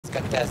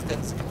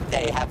contestants.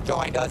 They have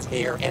joined us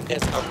here in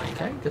this arena.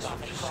 Okay, guess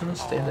we're just gonna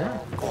stay there.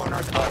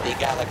 Corners of the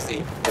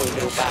galaxy. To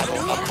do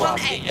battle across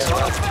the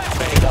eras.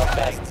 May the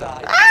best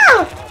side.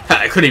 Ah!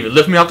 I couldn't even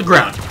lift me off the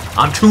ground.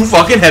 I'm too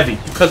fucking heavy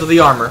because of the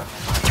armor.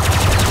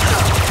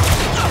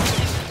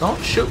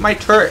 Don't shoot my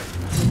turret.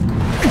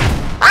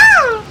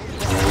 Ah!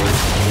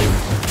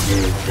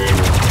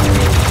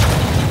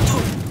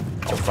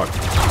 Oh fuck.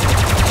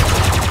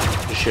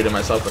 Just shooting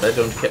myself, but I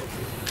don't hit.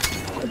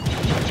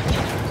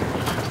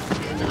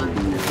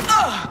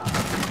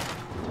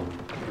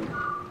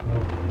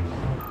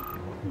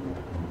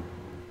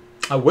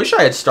 I wish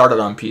I had started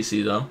on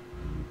PC though.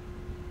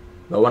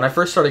 But when I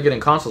first started getting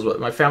consoles,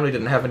 my family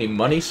didn't have any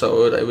money,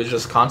 so it was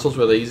just consoles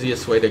were the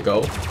easiest way to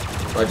go.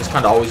 So I just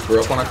kind of always grew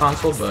up on a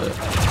console, but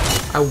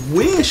I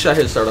wish I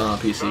had started on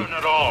PC.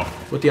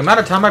 With the amount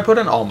of time I put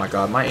in, oh my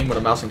god, my aim with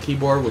a mouse and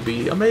keyboard would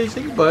be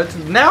amazing, but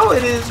now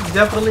it is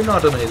definitely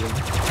not amazing.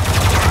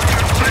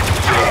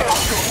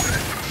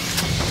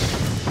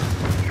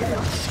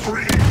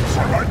 Screams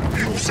are like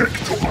music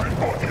to my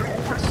body.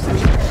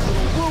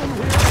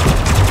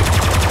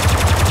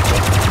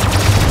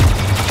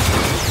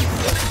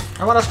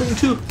 I wanna swing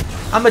too.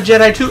 I'm a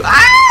Jedi too.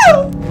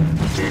 Ow!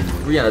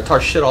 We're gonna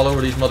tar shit all over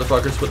these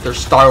motherfuckers with their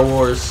Star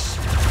Wars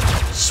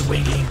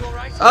swinging.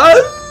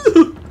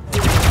 Oh!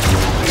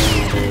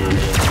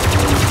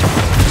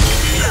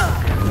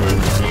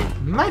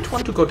 Might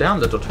want to go down,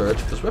 little turret,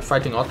 because we're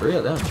fighting all three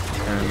of them,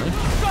 apparently.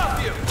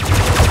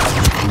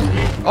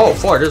 Oh,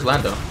 4, there's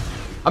Lando.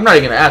 I'm not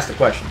even gonna ask the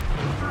question.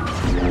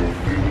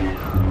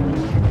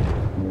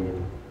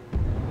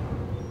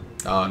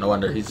 Oh, no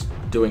wonder he's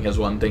doing his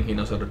one thing he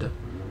knows how to do.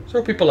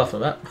 Throw people off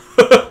of that.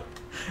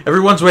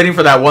 Everyone's waiting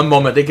for that one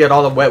moment. They get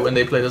all wet when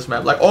they play this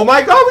map. Like, oh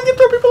my god, we can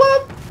throw people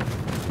off!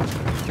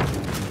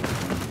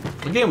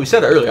 Again, we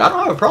said it earlier. I don't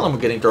have a problem with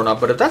getting thrown off,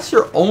 but if that's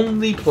your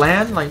only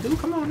plan, like, dude,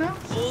 come on now.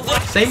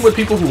 Same with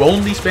people who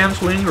only spam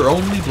swing, or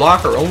only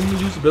block, or only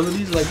use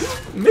abilities. Like,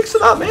 dude, mix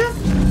it up, man.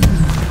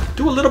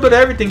 Do a little bit of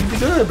everything, you'd be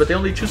good, but they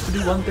only choose to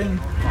do one thing.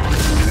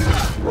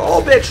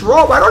 Roll, bitch,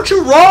 roll. Why don't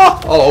you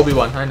roll? Oh,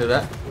 Obi-Wan, I knew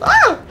that.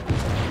 Ah!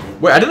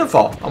 Wait, I didn't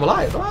fall. I'm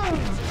alive. Ah.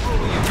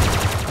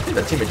 I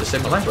think that teammate just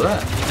saved my life for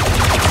that.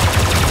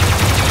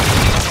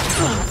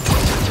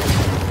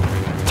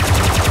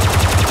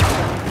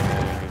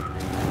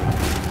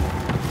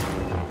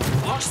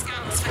 Watch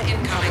scans for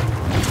incoming.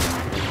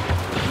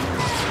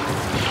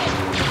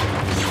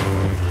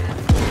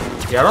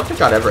 Yeah, I don't think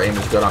I'd ever aim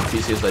as good on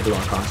PC as I do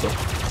on console.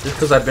 Just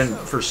because I've been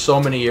for so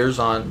many years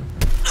on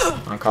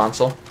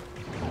console.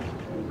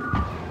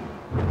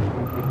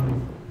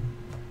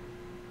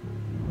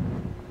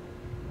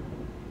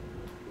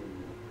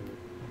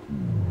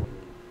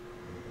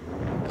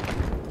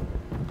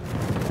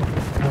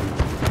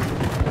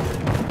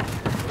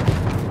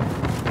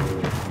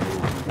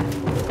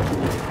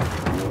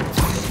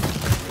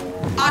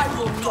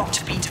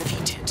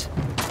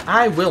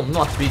 I will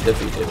not be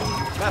defeated.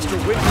 Master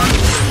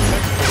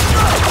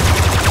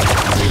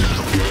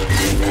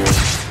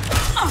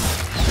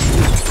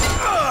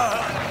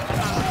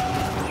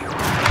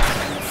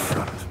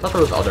Thought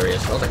there was other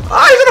areas. I was like,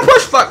 ah, he's gonna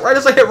push! Fuck! Right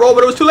as I hit roll,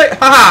 but it was too late.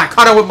 Haha! I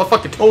caught him with my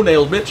fucking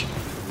toenails, bitch.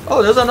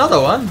 Oh, there's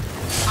another one.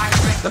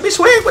 Let me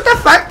swing! What the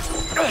fuck?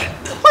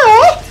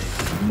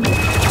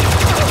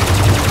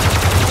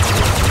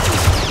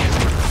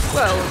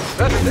 Well,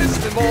 better this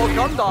than more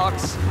gun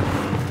docks.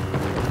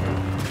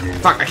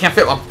 Fuck, I can't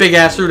fit my big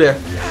ass through there.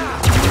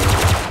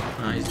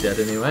 Oh, he's dead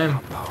anyway.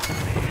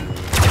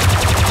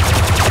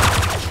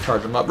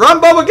 Charge him up.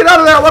 Run, Boba, get out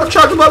of there! I want to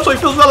charge him up so he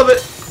feels relevant.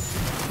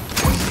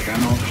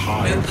 Cannot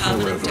hide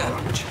forever.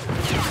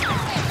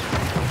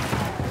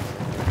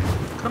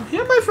 Come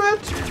here, my friend.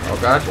 Oh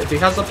god, if he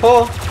has a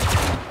pull.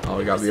 Oh,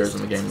 we got viewers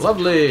in the game.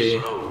 Lovely.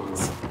 I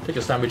think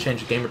it's time we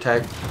change the gamer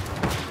tag.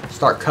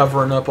 Start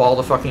covering up all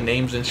the fucking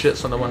names and shit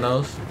so no one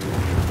knows.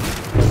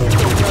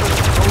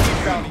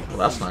 Well,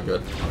 that's not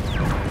good.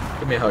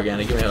 Give me a hug,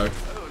 Annie. Give me a hug.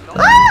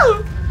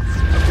 Ah!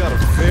 I've got a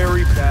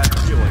very bad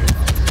feeling.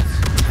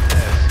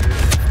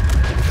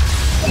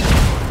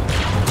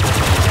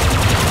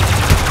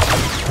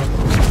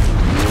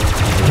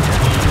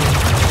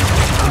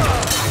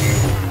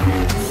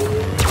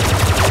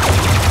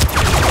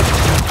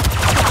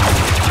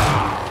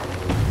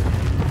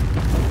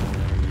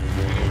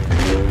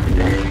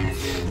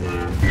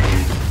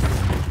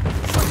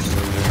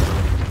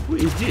 Who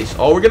is this?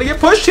 Oh, we're gonna get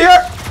pushed here!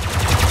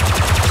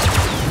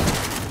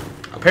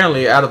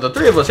 Apparently, out of the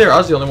three of us here, I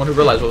was the only one who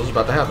realized what was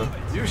about to happen.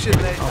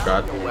 Oh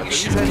god.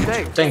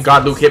 Thank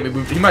god Luke hit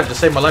me. He might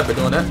just save my life by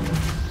doing that.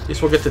 At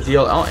least we'll get to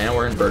deal. Oh, and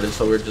we're inverted,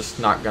 so we're just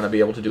not going to be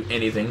able to do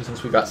anything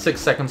since we got 6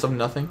 seconds of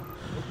nothing.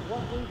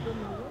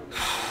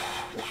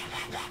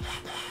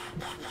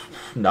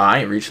 Nah, I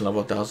ain't reaching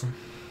level 1000.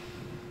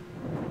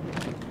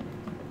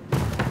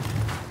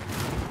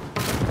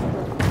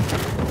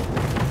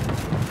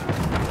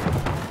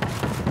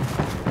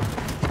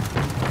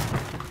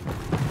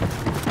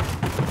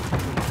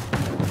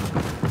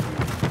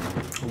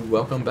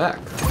 Welcome back.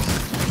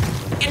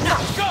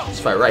 Let's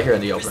fight right here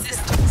in the open.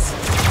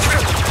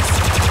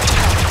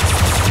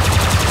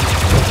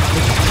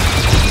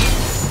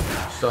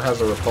 Still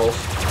has a repulse.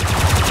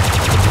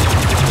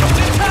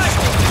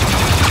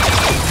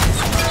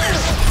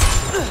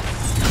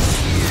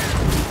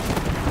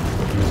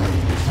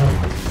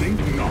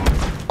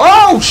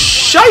 Oh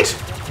shite!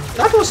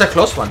 That was a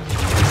close one.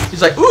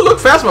 He's like, ooh, look,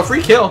 Phasma,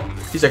 free kill.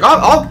 He's like,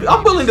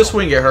 I'm willing to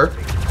swing at her.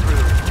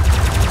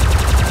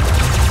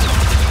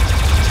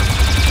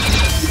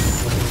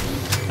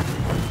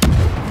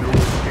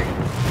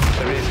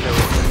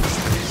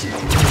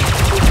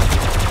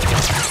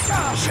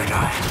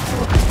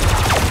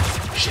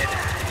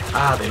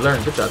 Ah, they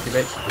learned. Good job,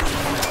 teammates.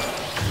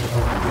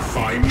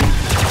 Find me.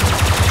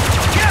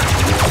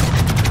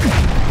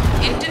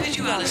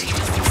 Individuality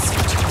doesn't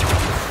suit you.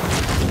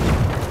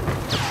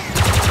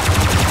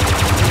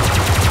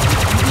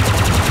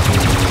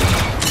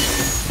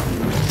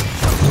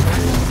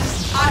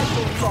 I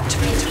will not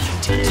be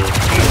defeated.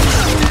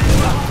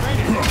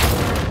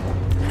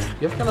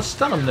 You're gonna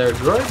stun him there,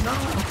 droid? No?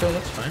 Okay,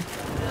 that's fine.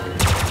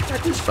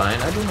 That is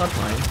fine. I do not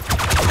mind.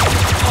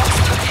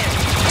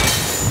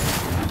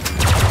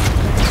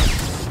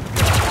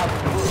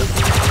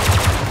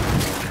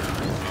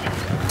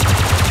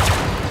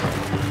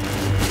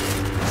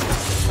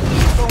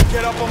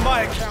 Get up on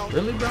my account.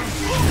 Really, bro?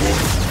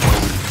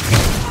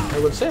 I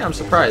would say I'm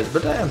surprised,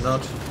 but I am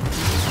not.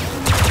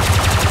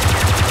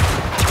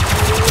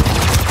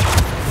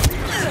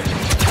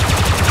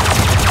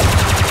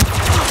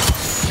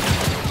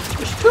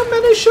 There's too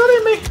many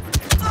shooting me.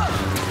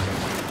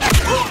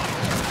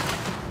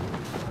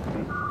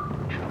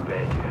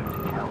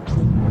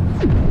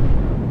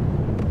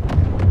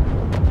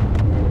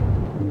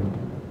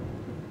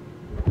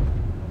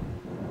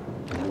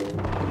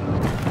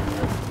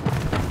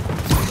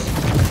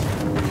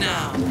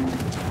 Now,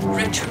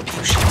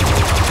 retribution.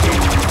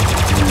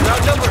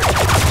 Outnumbered.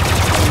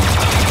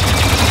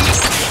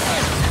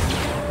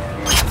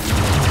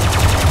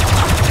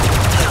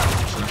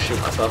 I'm gonna shoot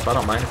myself. I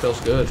don't mind. It feels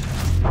good.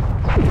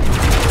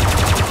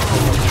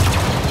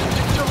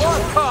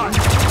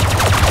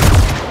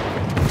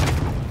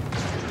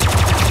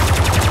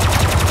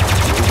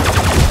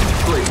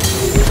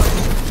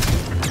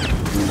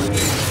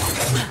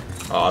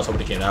 Oh, I was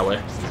hoping he came that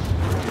way.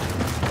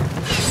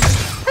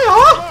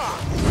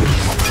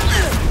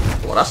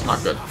 Well, that's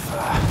not good.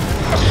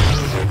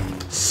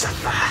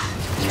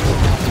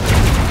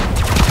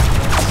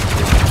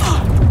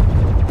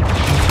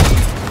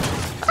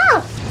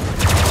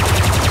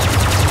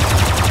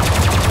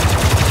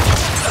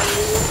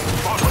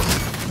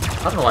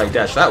 I don't know why he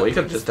dashed that way. He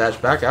could have just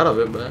dashed back out of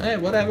it, but hey,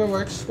 whatever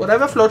works.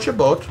 Whatever floats your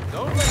boat.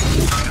 God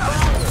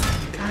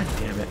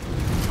damn it.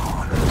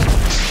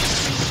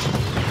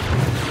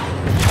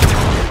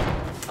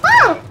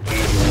 Ah!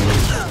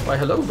 Why,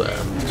 hello there.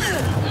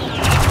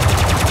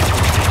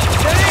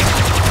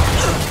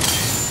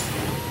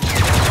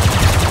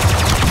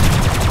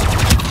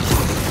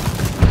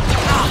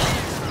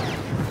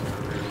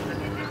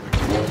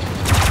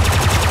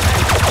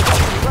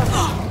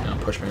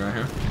 Push me right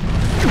here.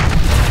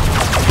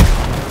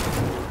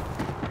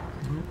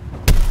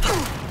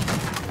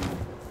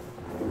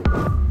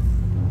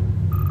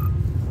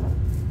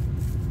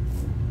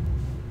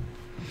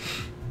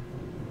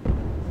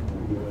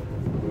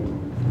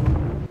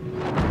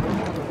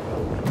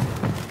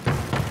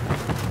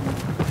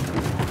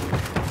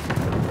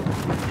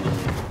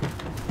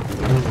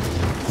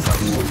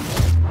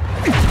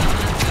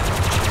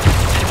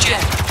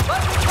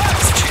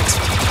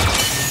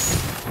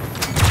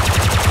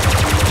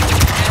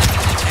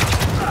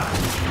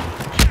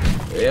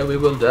 Yeah, we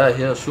will die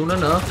here soon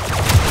enough.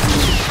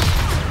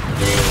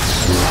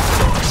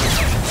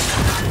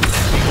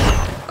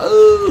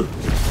 Oh!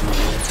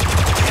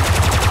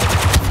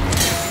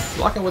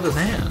 Blocking with his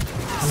hand.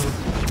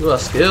 You are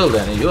skilled,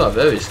 Danny. You are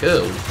very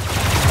skilled.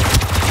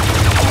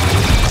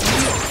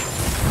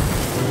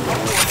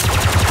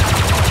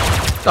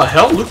 The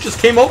hell? Luke just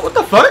came out? What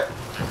the fuck?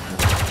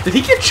 Did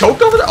he get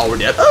choked over there? Oh, we're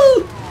dead.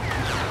 Oh!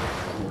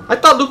 I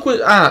thought Luke was...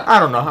 I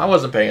don't know. I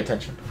wasn't paying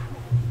attention.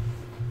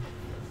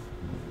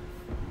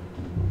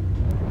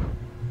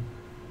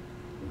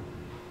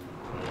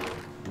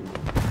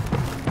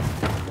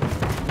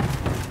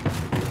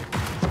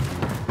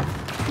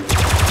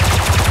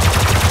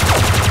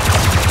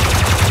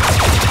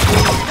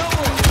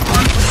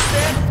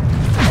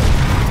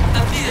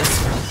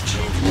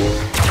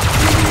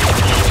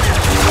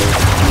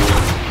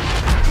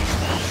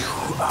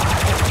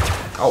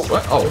 Oh,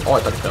 what? Oh, I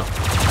thought he fell.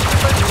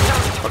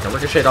 Fucking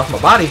ricocheted off my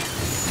body.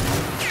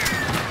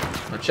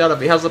 Watch out, if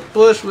he has a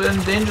push, we're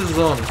in danger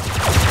zone.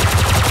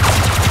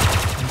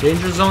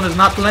 Danger zone is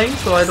not playing,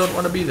 so I don't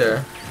want to be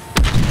there.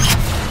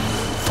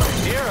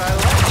 Here, I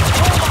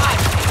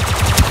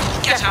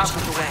like. Get out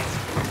of the way.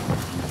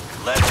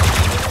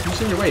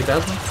 Who's in your way,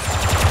 Phasma?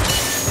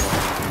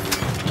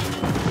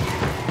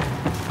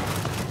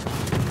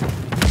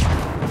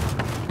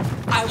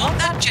 I want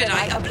that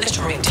Jedi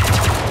obliterated.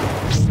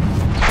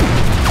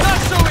 Not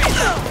so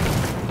easy.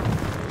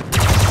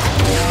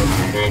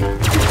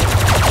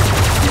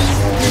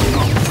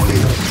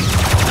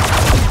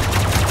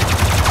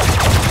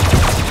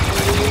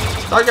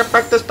 Target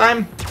back this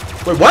time.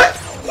 Wait, what?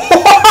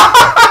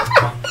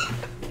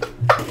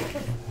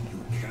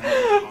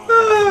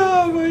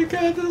 Oh my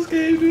god, this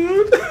game,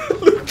 dude.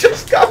 Luke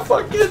just got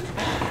fucking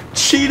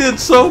cheated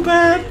so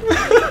bad.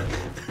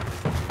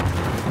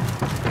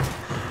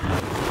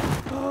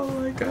 Oh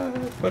my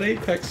god. But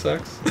Apex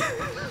sucks.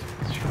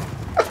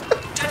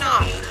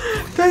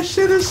 That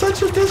shit is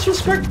such a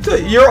disrespect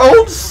to your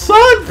own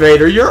son,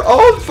 Vader. Your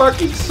own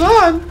fucking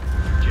son.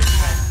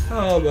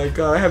 Oh my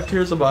god, I have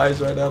tears in my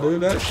eyes right now,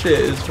 dude. That shit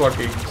is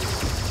fucking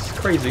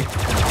crazy.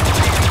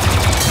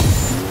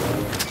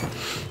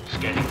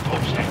 Scanning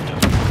top sector.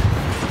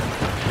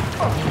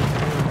 I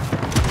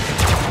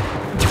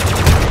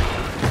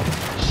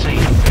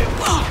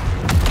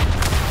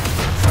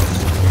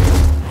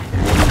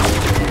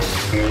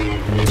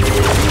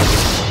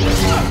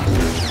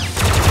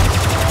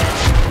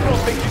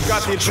don't think you've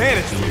got the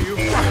advantage, do you?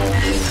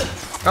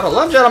 Got a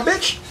lunge at him,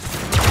 bitch.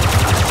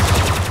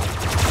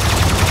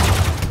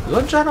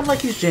 Lunge at him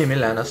like he's Jamie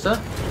Lannister.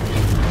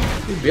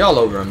 He'd be all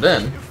over him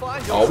then.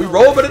 Oh, we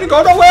roll, but it didn't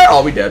go nowhere.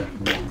 Oh, we dead.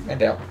 And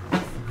down.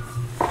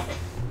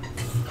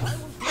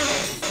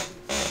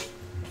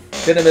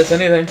 Didn't miss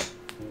anything.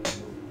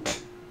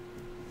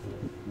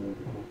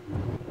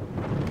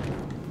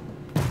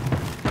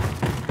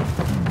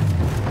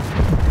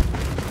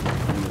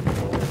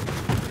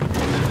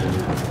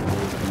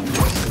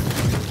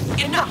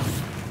 Enough.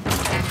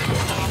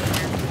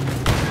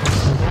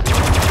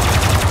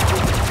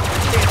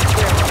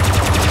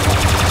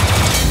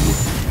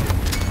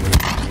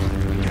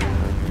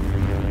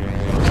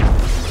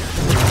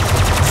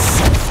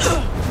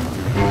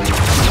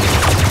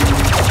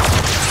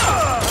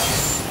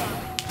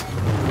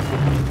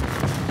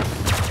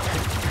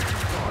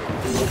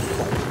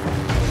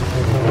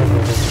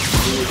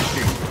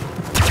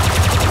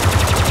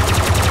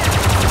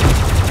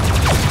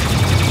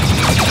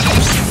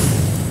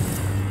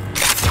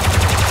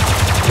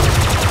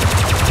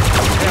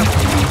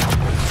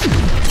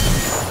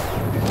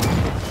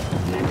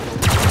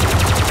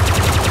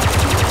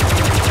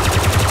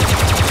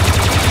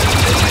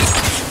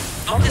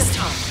 Not this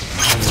time.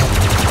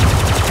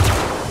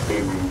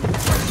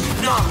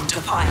 None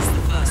defies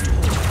the first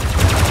order.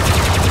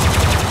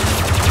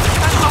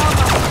 That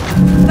armor!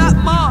 That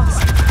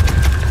mask!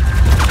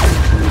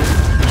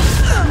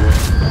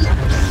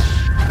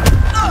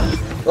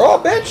 Roll,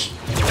 bitch!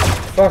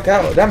 Fuck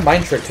out. That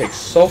mind trick takes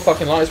so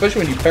fucking long,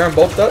 especially when you pair them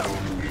both up.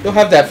 You'll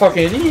have that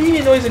fucking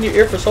noise in your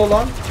ear for so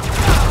long.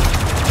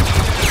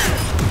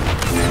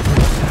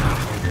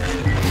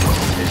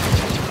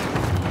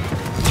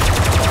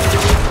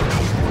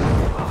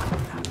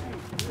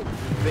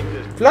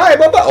 Fly,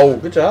 Bubba! Oh,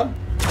 good job.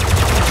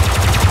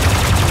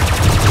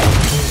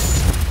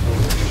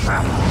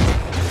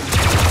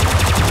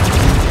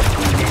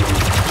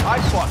 I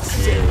fought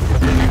sick.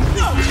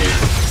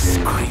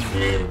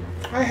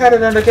 I had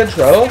it under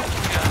control.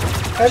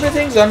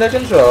 Everything's under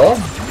control.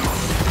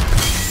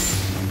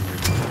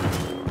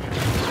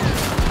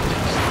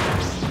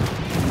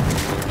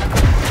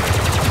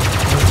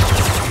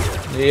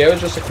 Yeah, it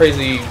was just a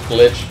crazy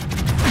glitch.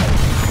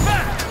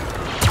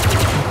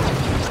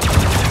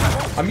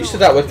 I'm used to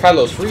that with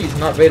Kylo's freeze,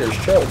 not Vader's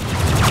choke.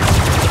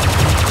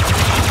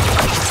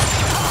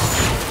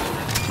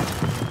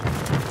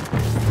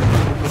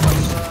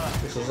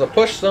 This is a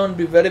push zone.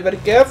 Be very, very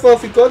careful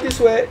if you go this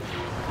way.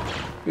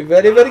 Be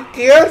very, very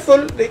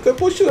careful. They could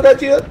push you right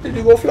here. Did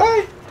you go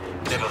fly?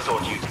 Never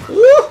thought you'd.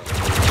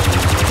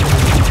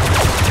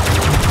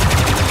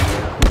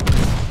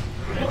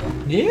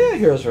 Yeah,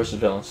 heroes versus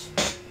villains.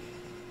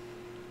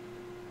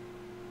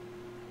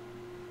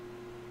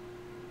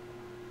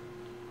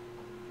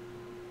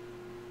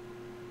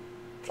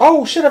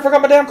 Oh shit, I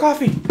forgot my damn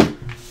coffee.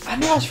 I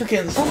knew I was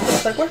forgetting something.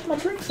 It's like, where's my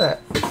drinks at?